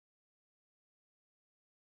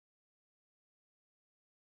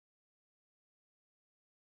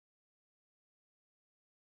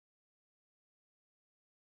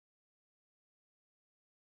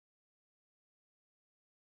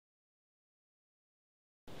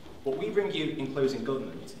What we bring you in Closing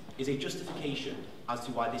Government is a justification as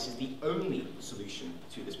to why this is the only solution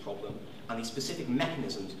to this problem, and the specific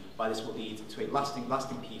mechanisms by this will lead to a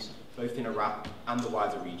lasting peace both in Iraq and the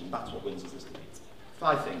wider region. That's what wins us this debate.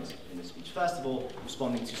 5 things in this speech. First of all,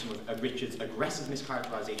 responding to some of Richard's aggressive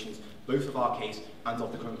mischaracterizations, both of our case and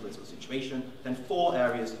of the current political situation. Then 4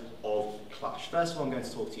 areas of clash. First of all, I'm going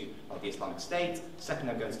to talk to you about the Islamic State. Second,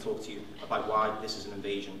 I'm going to talk to you about why this is an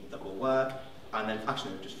invasion that will work. And then,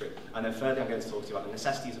 actually, no, just 3. And then thirdly, I'm going to talk to you about the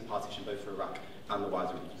necessities of partition, both for Iraq and the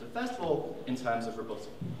wider region. So first of all, in terms of rebuttal.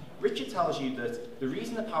 Richard tells you that the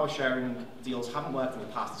reason the power sharing deals haven't worked in the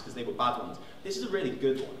past is because they were bad ones. This is a really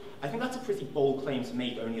good one. I think that's a pretty bold claim to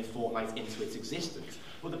make only a fortnight into its existence.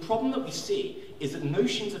 But the problem that we see is that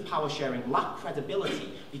notions of power sharing lack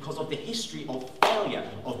credibility because of the history of failure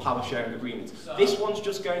of power sharing agreements. This one's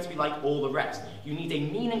just going to be like all the rest. You need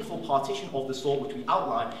a meaningful partition of the sort which we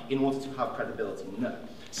outline in order to have credibility. No.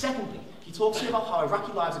 Secondly, he talks to you about how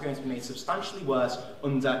Iraqi lives are going to be made substantially worse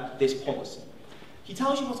under this policy. He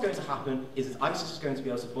tells you what's going to happen is that ISIS is going to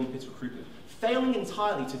be able to bump its recruitment, failing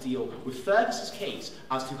entirely to deal with Fergus's case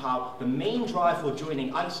as to how the main drive for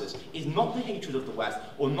joining ISIS is not the hatred of the West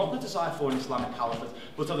or not the desire for an Islamic caliphate,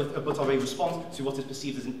 but of a response to what is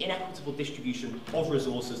perceived as an inequitable distribution of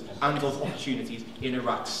resources and of opportunities in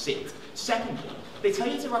Iraq's sit. Secondly, they tell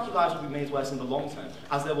you that Iraqi lives will be made worse in the long term,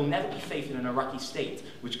 as there will never be faith in an Iraqi state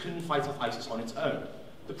which couldn't fight off ISIS on its own.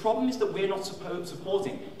 The problem is that we're not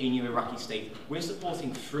supporting a new Iraqi state, we're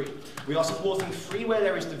supporting free. We are supporting free where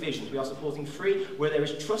there is divisions, we are supporting free where there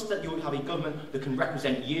is trust that you will have a government that can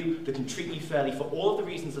represent you, that can treat you fairly for all of the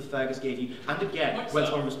reasons that Fergus gave you, and again, went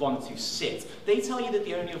on responded to sit. They tell you that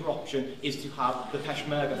the only other option is to have the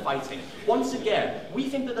Peshmerga fighting. Once again, we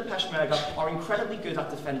think that the Peshmerga are incredibly good at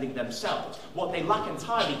defending themselves. What they lack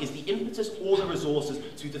entirely is the impetus or the resources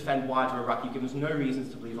to defend wider Iraq. You've given us no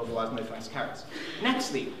reasons to believe otherwise, no thanks, carrots.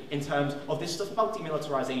 Nextly, in terms of this stuff about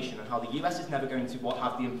demilitarization and how the US is never going to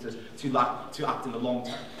have the impetus to act in the long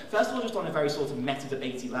term. First of all, just on a very sort of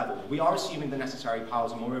meta-debatey level, we are assuming the necessary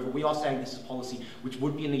powers, and moreover, we are saying this is policy which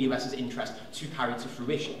would be in the US's interest to carry to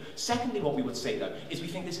fruition. Secondly, what we would say, though, is we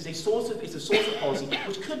think this is a sort of policy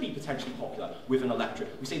which could be potentially popular with an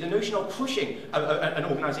electorate. We say the notion of crushing an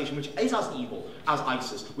organisation which is as evil as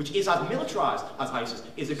ISIS, which is as militarized as ISIS,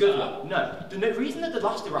 is a good one. No. The reason that the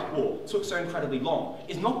last Iraq war took so incredibly long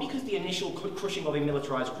is not because the initial crushing of a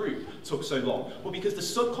militarized group took so long, but because the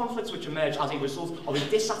sub-conflicts which emerged as a result of a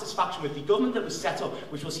dissatisfaction with the government that was set up,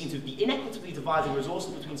 which was seen to be inequitably dividing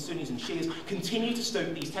resources between Sunnis and Shias, continue to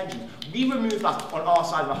stoke these tensions. We remove that on our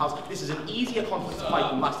side of the house. This is an easier conflict to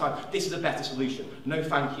fight than last time. This is a better solution. No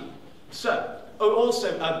thank you. So,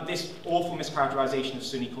 also, this awful mischaracterization of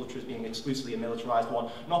Sunni culture as being exclusively a militarized one,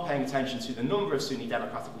 not paying attention to the number of Sunni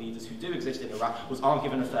democratic leaders who do exist in Iraq, aren't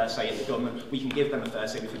given a fair say in the government. We can give them a fair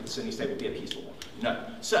say. We think the Sunni state will be a peaceful one. No.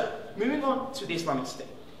 So, moving on to the Islamic State,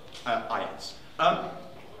 IS.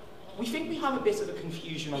 We think we have a bit of a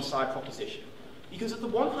confusion on side proposition. Because at the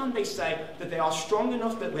one hand they say that they are strong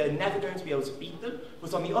enough that we're never going to be able to beat them,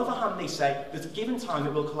 but on the other hand they say that given time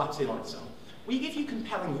it will collapse in on itself. We give you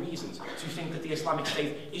compelling reasons to think that the Islamic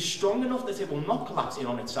State is strong enough that it will not collapse in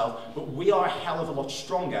on itself, but we are a hell of a lot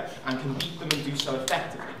stronger and can beat them and do so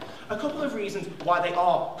effectively. A couple of reasons why they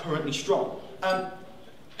are currently strong.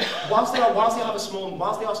 Whilst they have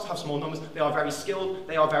small numbers, they are very skilled,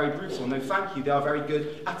 they are very brutal. No thank you, they are very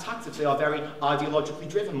good at tactics, they are very ideologically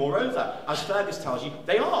driven. Moreover, as Fergus tells you,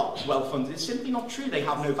 they are well funded. It's simply not true they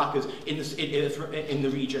have no backers in the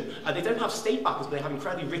region. They don't have state backers, but they have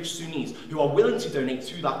incredibly rich Sunnis who are willing to donate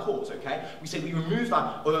to that cause, okay? We say we remove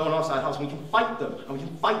that on our side of the house and we can fight them, and we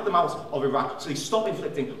can fight them out of Iraq so they stop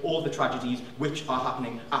inflicting all the tragedies which are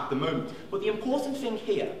happening at the moment. But the important thing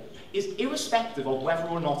here is irrespective of whether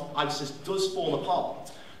or not ISIS does fall apart,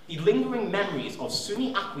 the lingering memories of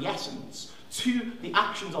Sunni acquiescence to the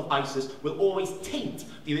actions of ISIS will always taint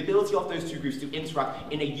the ability of those two groups to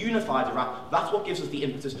interact in a unified Iraq. That's what gives us the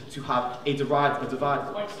impetus to have a divided.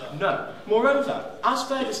 No. Moreover, as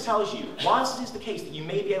Fergus tells you, whilst it is the case that you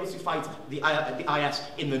may be able to fight the IS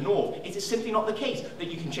in the north, it is simply not the case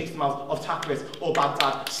that you can chase them out of Takrit or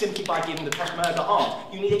Baghdad simply by giving the Peshmerga arms.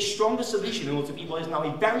 You need a stronger solution in order to be what is now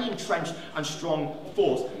a very entrenched and strong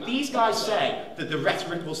force. These guys say that the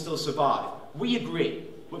rhetoric will still survive. We agree.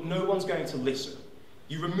 But no one's going to listen.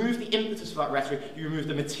 You remove the impetus for that rhetoric, you remove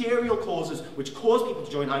the material causes which cause people to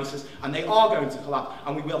join ISIS, and they are going to collapse,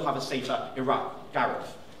 and we will have a safer Iraq.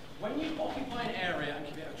 Gareth. When you occupy an area and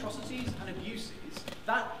commit atrocities and abuses,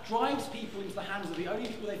 that drives people into the hands of the only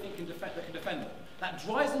people they think that can defend them. That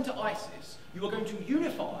drives them to ISIS. You are going to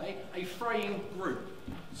unify a fraying group.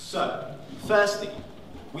 So, firstly,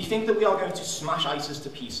 We think that we are going to smash ISIS to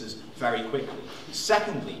pieces very quickly.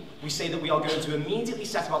 Secondly, we say that we are going to immediately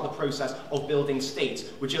set about the process of building states,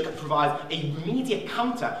 which provide an immediate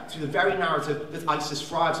counter to the very narrative that ISIS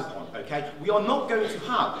thrives upon, okay? We are not going to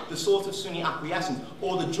have the sort of Sunni acquiescence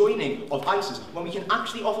or the joining of ISIS when we can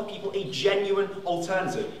actually offer people a genuine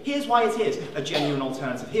alternative. Here's why it is a genuine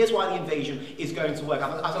alternative. Here's why the invasion is going to work.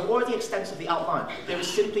 As I've already extensively outlined, there is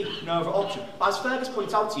simply no other option. But as Fergus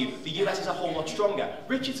points out to you, the US is a whole lot stronger.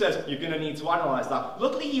 Richard says you're going to need to analyse that.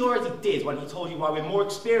 Luckily, he already did when he told you why we're more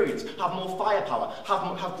experienced, have more firepower,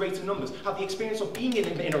 have greater numbers, have the experience of being in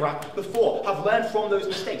Iraq before, have learned from those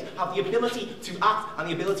mistakes, have the ability to act and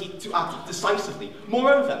the ability to act decisively.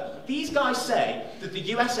 Moreover, these guys say that the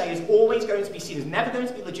USA is always going to be seen as never going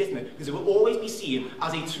to be legitimate because it will always be seen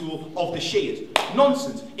as a tool of the Shias.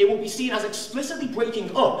 Nonsense. It will be seen as explicitly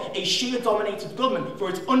breaking up a Shia-dominated government for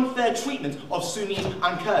its unfair treatment of Sunnis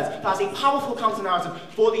and Kurds. That is a powerful counter-narrative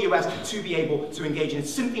for the US to be able to engage in.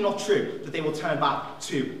 It's simply not true that they will turn back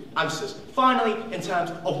to ISIS. Finally, in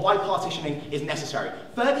terms of why partitioning is necessary,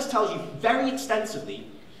 Fergus tells you very extensively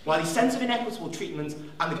why the sense of inequitable treatment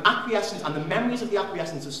and the acquiescence and the memories of the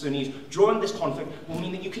acquiescence of Sunnis during this conflict will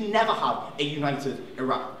mean that you can never have a united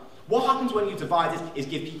Iraq. What happens when you divide it is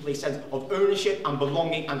give people a sense of ownership and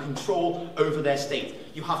belonging and control over their state.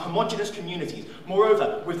 You have homogenous communities.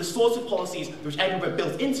 Moreover, with the sorts of policies which Edinburgh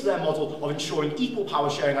built into their model of ensuring equal power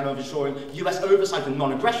sharing and of ensuring US oversight and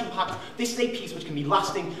non-aggression pact, this is a peace which can be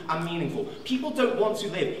lasting and meaningful. People don't want to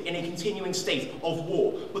live in a continuing state of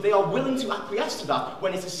war, but they are willing to acquiesce to that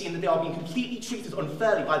when it is seen that they are being completely treated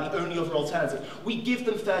unfairly by the only other alternative. We give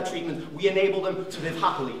them fair treatment, we enable them to live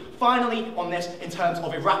happily. Finally, on this, in terms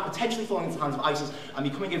of Iraq potentially falling into the hands of ISIS and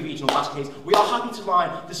becoming a regional basket case, we are happy to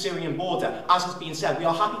line the Syrian border. As has been said, we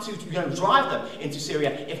are happy to drive them into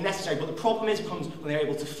Syria if necessary, but the problem comes when they're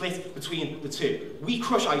able to flit between the two. We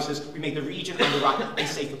crush ISIS, we make the region and Iraq a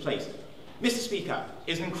safer place. Mr. Speaker,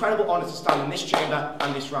 it is an incredible honour to stand in this chamber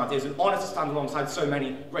and this round. It is an honour to stand alongside so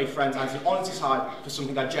many great friends, and it's an honour to stand for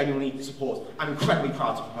something I genuinely support. I'm incredibly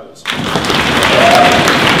proud to propose.